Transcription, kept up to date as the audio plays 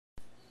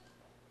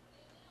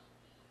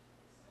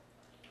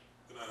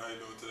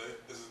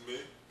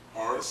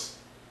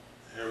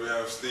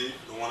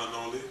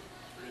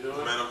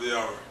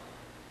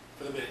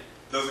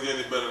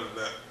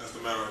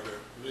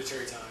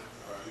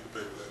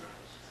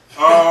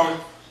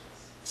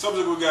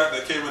subject we got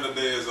that came in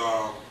today is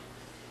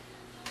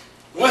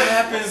what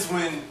happens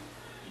when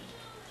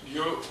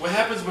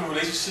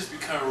relationships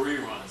become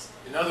reruns?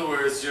 In other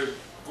words, you're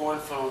going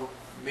from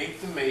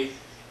mate to mate,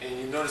 and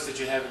you notice that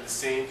you're having the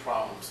same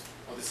problems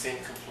or the same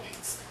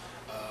complaints.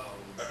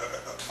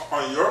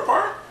 On your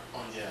part?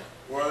 Yeah.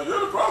 Well,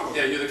 you're the problem.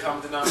 Yeah, you're the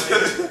common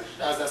denominator.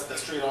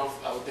 that's straight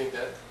off. I would think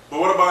that.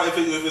 But what about if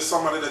it's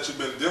somebody that you've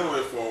been dealing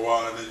with for a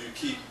while, and then you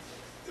keep,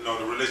 you know,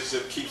 the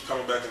relationship keeps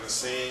coming back in the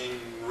same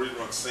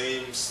rerun,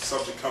 same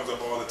subject comes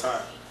up all the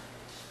time?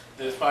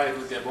 Then it's probably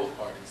because they're both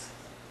parties.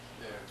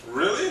 Yeah.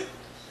 Really?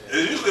 Yeah.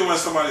 It's usually when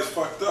somebody's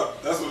fucked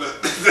up. That's when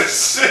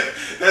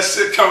that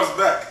shit comes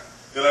back.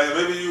 You're like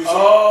maybe you.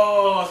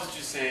 Oh, that's what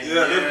you're saying.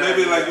 Yeah,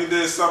 maybe like you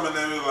did something,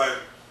 and they were like,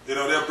 you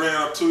know, they're bringing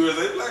up 2 years.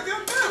 They be like,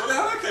 God damn, where the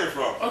hell that came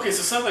from? Okay, so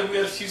it sounds like we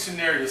had a few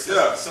scenarios.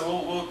 Yeah.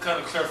 So we'll kind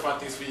of clarify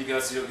things for you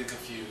guys so you don't get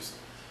confused.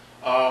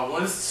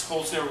 One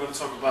whole scenario we're going to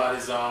talk about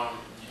is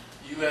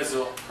you as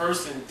a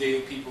person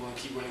dating people and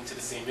keep running into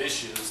the same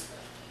issues.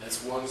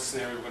 That's one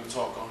scenario we're going to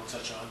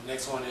touch on. The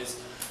next one is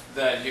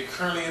that you're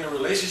currently in a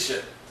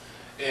relationship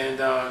and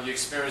you're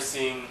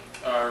experiencing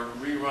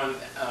rerun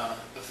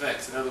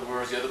effects. In other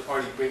words, the other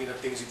party bringing up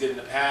things you did in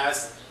the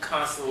past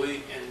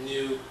constantly and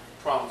new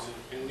problems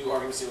and new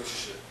arguments in your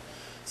relationship.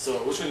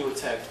 So which one do you want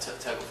to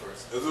tackle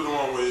first? This is the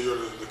one where you're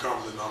the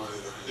common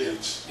denominator.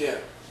 Yeah.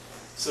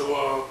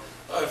 So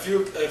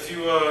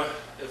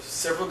if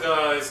several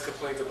guys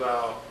complain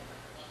about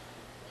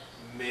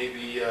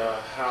maybe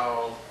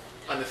how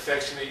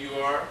unaffectionate you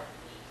are,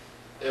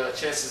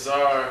 chances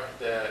are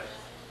that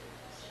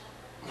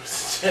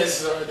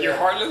you're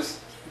heartless.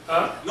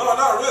 Huh? No,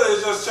 not really.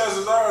 It's just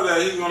chances are that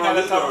he's gonna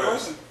be that type of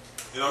person.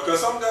 You know, because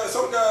some guys,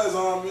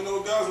 you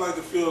know, guys like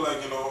to feel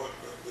like, you know,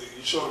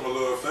 you show them a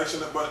little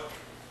affectionate, but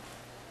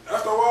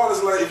after a while,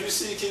 it's like if you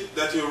see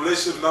that your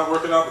relationship's not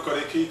working out because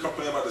they keep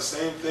complaining about the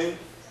same thing,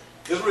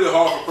 it's really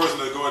hard for a person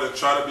to go ahead and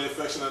try to be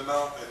affectionate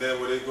now, and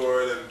then when they go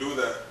ahead and do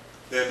that,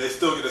 then they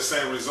still get the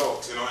same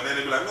results, you know, and then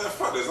they be like, man,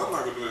 fuck this, I'm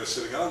not gonna do that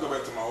shit again. I'll go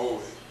back to my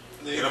old way.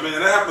 You know what I mean?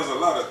 And that happens a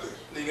lot, I think.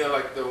 Then you got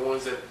like the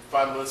ones that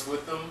 5 months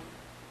with them.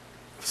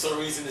 For some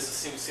reason, this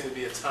seems to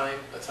be a time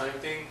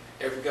thing.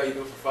 Every guy you've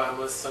been for 5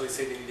 months, suddenly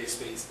say they need their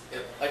space,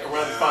 like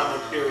around the 5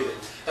 month period.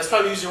 That's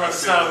probably usually around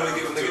the time when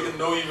they get to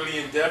know you really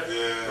in depth.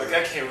 Yeah. Like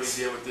I can't really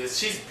deal with this.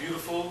 She's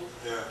beautiful,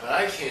 but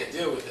I can't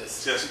deal with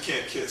this. Yeah, she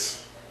can't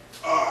kiss.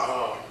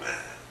 Oh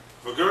man,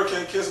 if a girl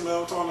can't kiss, man,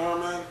 I'm talking to her,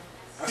 man.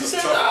 That's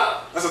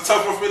a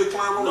tough one for me to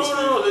climb over.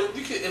 No.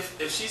 You can,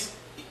 if she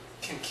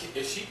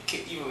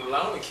can even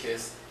allow me to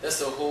kiss, that's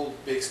a whole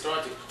big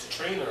start to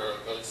train her.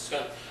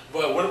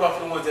 But what about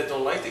for the ones that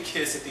don't like to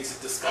kiss and thinks it's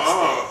disgusting?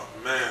 Oh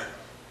man,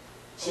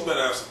 she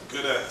better have some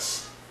good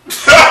ass.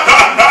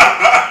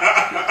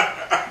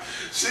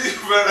 She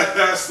better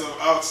have some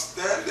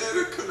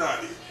outstanding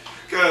kunani,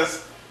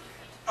 because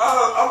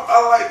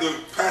I like to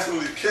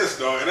passionately kiss,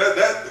 dog, and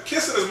that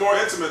kissing is more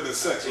intimate than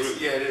sex, really.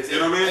 Yeah, it is. You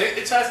know what I mean?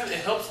 It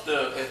helps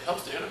the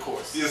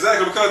intercourse. Yeah,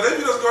 exactly, because they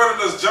just go ahead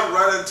and just jump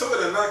right into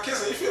it and not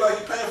kissing. You feel like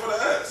you're paying for the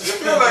ass. You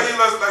feel like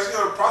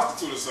you're a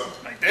prostitute or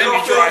something. Like you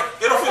don't feel like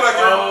you don't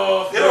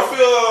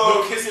feel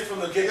no kissing from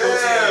the get-go.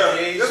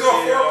 Yeah, there's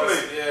no foreplay.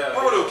 Yeah.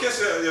 I'm gonna kiss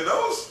your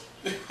nose.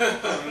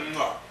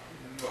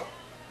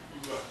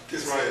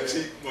 Kiss my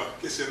cheek,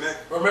 kiss your neck.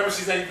 Remember,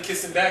 she's not even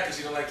kissing back because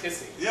she don't like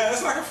kissing. Yeah,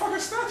 it's like a fucking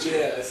statue.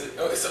 Yeah,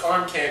 it's an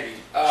arm candy,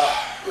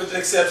 with an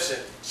exception.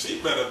 She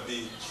better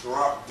be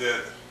drop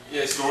dead,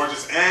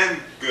 gorgeous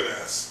and good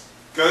ass.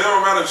 Cause it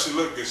don't matter if she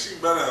look good. She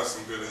better have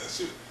some good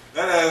ass.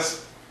 That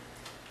ass.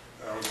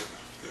 I don't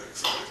get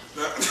excited.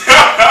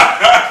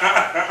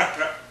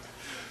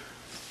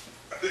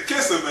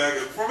 Kissing, man.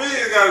 For me,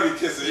 it gotta be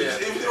kissing. Yeah.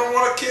 If you don't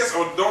want to kiss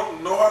or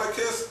don't know how to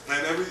kiss,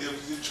 and if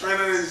your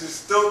trainer is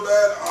still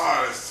bad,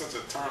 it's such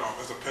a turn off.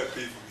 It's a pet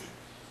peeve for me.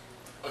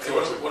 Okay,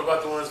 what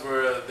about the ones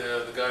where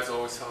the guys are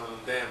always telling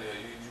them, damn,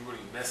 you're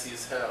really messy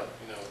as hell,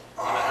 you know, in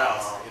the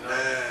house, you know?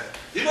 Man.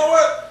 You know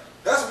what?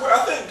 That's what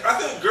I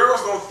think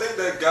girls don't think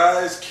that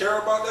guys care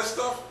about that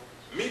stuff.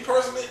 Me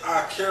personally,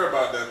 I care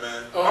about that,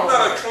 man. Oh, I'm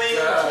not a clean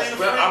freak.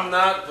 I'm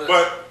not,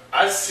 but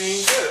I've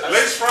seen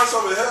lace fronts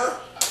over here.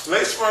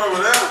 Lace front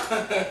over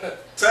there,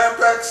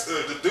 Tampax,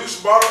 the douche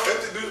bottle,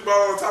 empty douche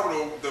bottle on top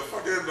of the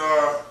fucking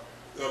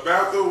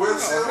bathroom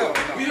windshield.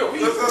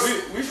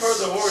 We've heard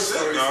the horror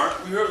stories.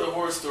 We heard the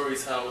horror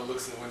stories how it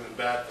looks in the women's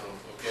bathroom.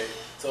 Okay,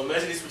 so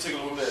imagine these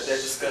particular women that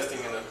disgusting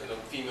in a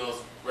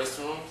female's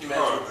restroom. Can you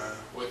imagine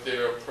with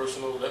their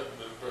personal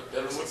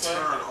bedroom looks like?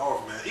 Turn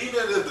off, man.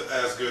 Even if the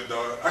ass good,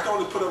 dog, I can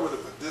only put up with it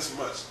for this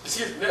much.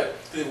 See,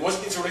 once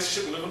you get into a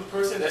relationship and live with the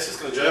person, that's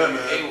just gonna drive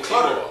you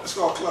clutter. It's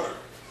called clutter.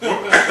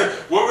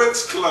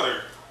 Woman's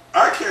clutter.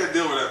 I can't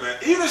deal with that, man.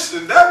 Even if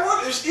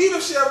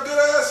she have good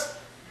ass,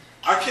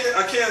 I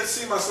can't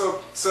see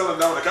myself settling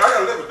down with it. I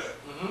gotta live with that.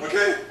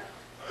 Okay,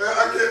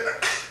 I can't.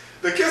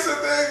 The kissing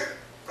thing,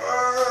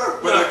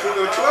 but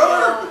the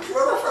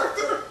clutter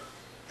factor,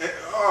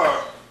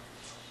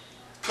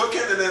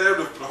 cooking and then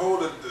able to hold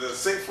the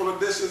sink full of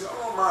dishes. I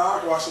don't mind. I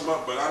can wash them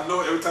up, but I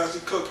know every time she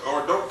cook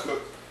or don't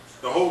cook,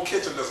 the whole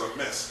kitchen does a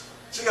mess.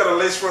 She got a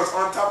lace front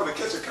on top of the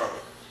kitchen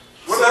counter.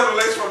 What the hell a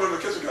lace front on the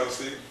kitchen counter,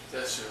 Steve?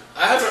 That's true.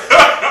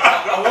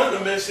 I wanted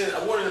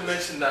to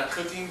mention not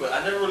cooking, but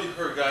I never really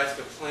heard guys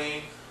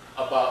complain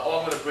about, oh,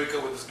 I'm going to break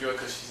up with this girl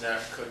because she's not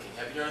cooking.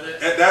 Have you heard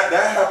that? And that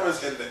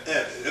happens in the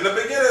end. In the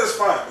beginning, it's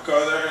fine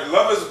because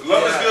love is good,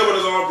 but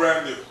it's all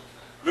brand new.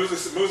 Music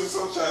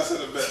sunshine said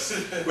the best.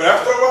 But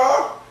after a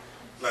while,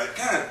 like,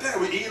 God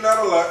damn, we eating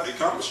out a lot. The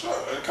economy's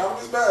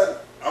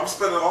bad. I'm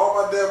spending all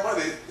my damn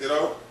money, you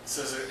know.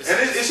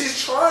 And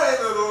she's trying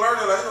to learn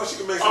it, like, you know, she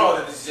can make some.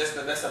 Oh,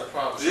 that's not a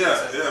problem.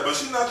 Yeah, but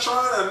she's not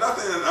trying or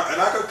nothing, and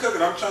I can cook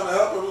it. I'm trying to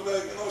help her.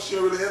 Like, you know, she's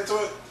really into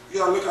it. You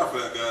gotta look out for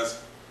that, guys.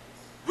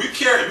 We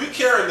care in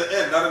the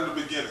end, not in the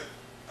beginning.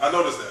 I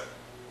noticed that.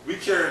 We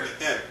care in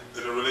the end,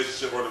 in the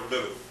relationship or the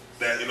middle.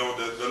 That, you know,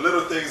 the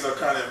little things are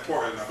kind of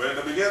important now. But in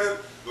the beginning,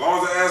 as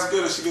long as the ass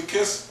good and she can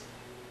kiss,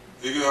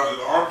 you get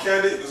the arm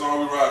candy, that's all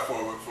we ride for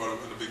them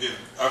in the beginning.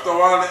 After a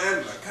while in the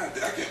end, like, God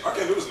damn, I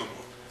can't do this no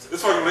more.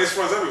 There's fucking lace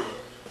fronts everywhere.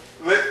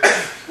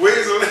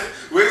 Wigs and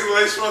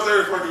lace fronts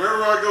everywhere.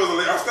 Wherever I go,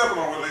 I'm stepping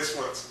on with lace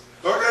fronts.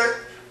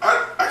 Okay?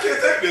 I can't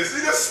take this.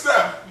 You just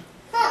snap.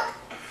 Fuck.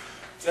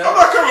 I'm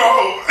not coming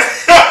home.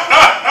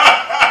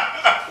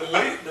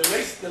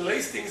 the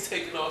lace thing's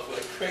taking off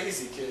like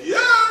crazy, kid.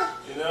 Yeah.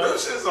 You know?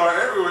 Those shits are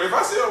everywhere. If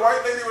I see a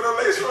white lady with a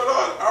lace front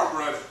on, I'm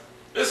running.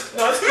 It's cool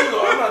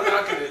though. I'm not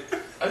knocking it.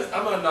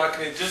 I'm not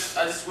knocking it.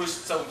 I just wish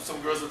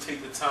some girls would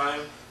take the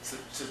time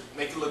to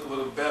make it look a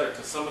little better,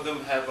 because some of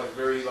them have like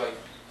very like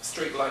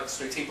straight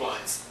tape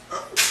lines.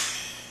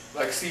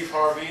 Like Steve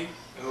Harvey,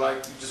 and like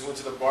you just went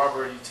to the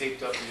barber and you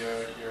taped up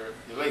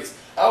your lace.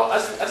 I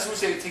just wish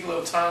they'd take a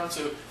little time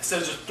to,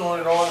 instead of just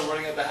throwing it on and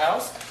running at the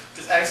house,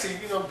 just actually,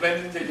 you know,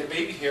 blend it into your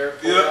baby hair,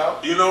 pull it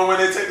out. You know when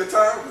they take the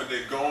time? When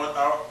they're going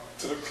out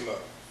to the club.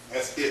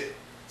 That's it.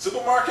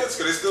 Supermarkets,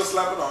 because they still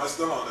slap it on, it's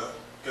still on there.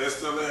 Because it's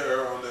still the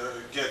hair on there.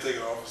 You can't take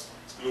it off,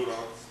 it's glued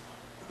on.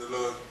 The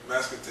little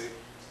masking tape.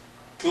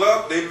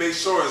 Club, they make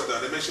sure it's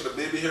done. They make sure the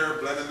baby hair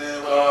blending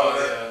in with all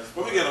that. Yeah.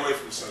 But we're getting away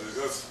from the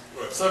subject.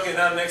 So okay,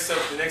 now the next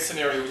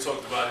scenario we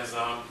talked about is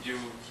you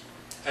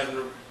having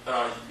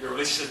your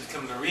relationship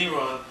becoming a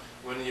rerun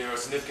when your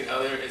significant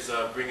other is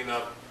bringing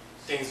up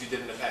things you did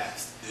in the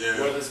past. Yeah.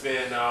 Whether it's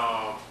been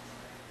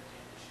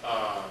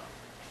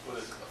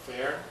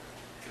affair,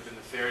 could have been an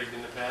affair you did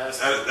in the past.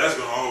 That's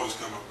gonna always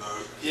come up,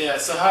 dog. Yeah.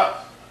 So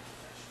how?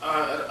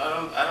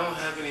 I don't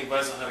have any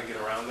advice on how to get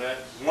around that.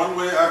 One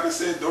way I can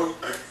say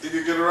you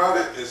can get around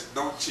it is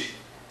don't cheat.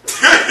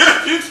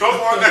 You don't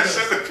want that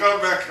shit to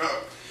come back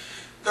up.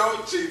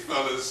 Don't cheat,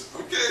 fellas.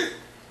 Okay?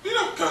 You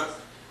don't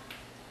cut.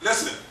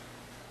 Listen,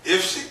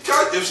 if she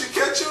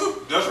catch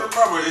you, just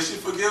remember, if she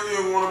forgive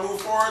you and want to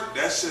move forward,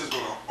 that shit's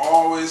gonna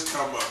always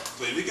come up.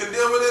 So if you can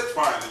deal with it,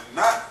 fine. If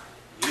not,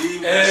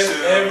 leave that shit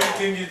alone.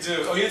 Everything you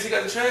do. Oh, you didn't take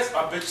out the trash?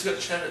 I bet you got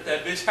the trash at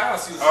that bitch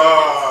house.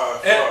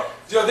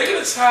 Yo, they're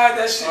gonna tie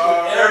that shit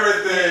with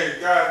everything.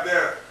 God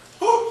damn.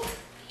 Who?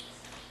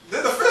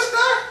 Did the fish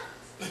die?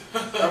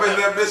 I mean,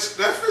 that fish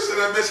in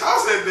that bitch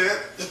house ain't dead.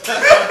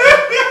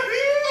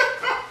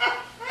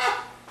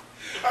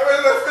 I mean,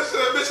 that fish in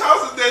that bitch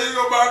house is dead. You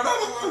gonna buy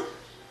another one?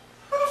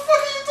 What the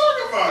fuck are you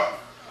talking about?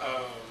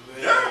 Oh,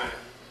 man. Yeah.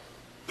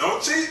 Don't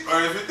cheat,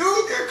 or if you do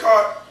get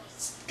caught,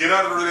 get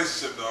out of the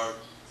relationship, dog.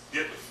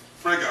 Get the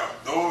frig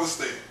out. Don't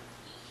overstay.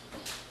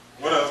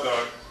 What else,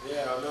 dog?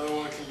 Yeah, another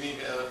one can be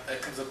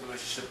that comes up in a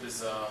relationship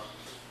is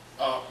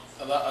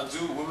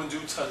women do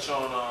touch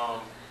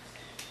on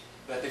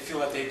that they feel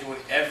like they're doing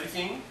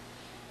everything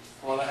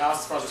around the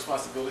house as far as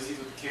responsibilities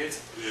with the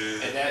kids.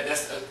 Yeah. And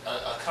that's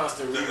a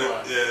constant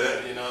rerun.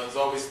 Yeah. You know, it's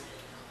always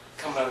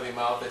coming out of their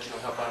mouth that you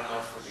don't help out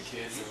enough for the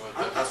kids and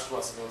with the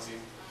responsibility.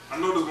 I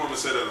know this woman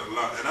said that a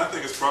lot, and I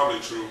think it's probably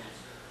true.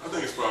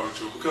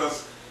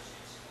 Because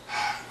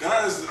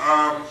guys,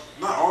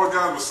 not all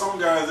guys, but some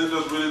guys, they're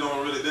not really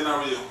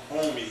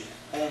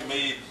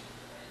homemade,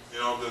 you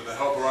know, to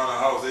help around the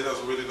house. They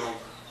just really don't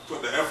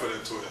put the effort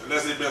into it.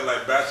 Unless they've been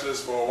like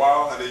bachelors for a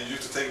while and they're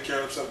used to taking care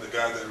of themselves, the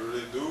guys that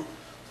really do,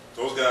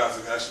 those guys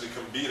actually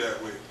can be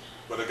that way.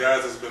 But the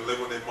guys that's been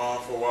living with their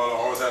mom for a while, or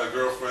always had a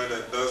girlfriend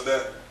that does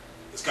that,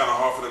 it's kind of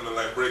hard for them to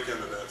like break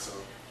into that, so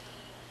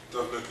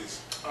tough nookies.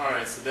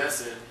 Alright, so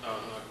that's it.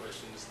 No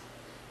questions.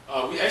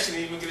 We actually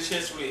didn't even get a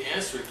chance to really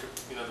answer it,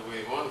 you know, the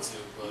way we wanted to.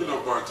 But, you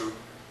know, part two.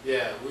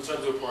 Yeah, we'll try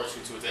to do a part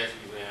 2 to it to actually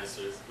give the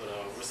answers. But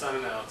we're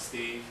signing out.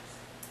 Steve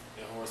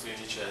and Horace with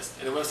InYaChest.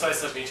 And the website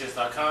is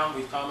InYaChest.com.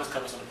 Leave comments,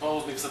 on the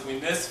polls, maybe something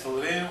we missed, fill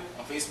it in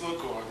on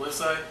Facebook or our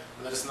website,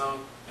 and let us know.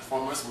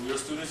 Inform us. We're your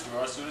students,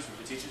 you're our students, we're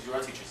your teachers, you're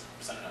our teachers.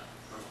 We're signing out.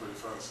 That's pretty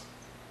fast.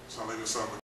 Sound like you're something.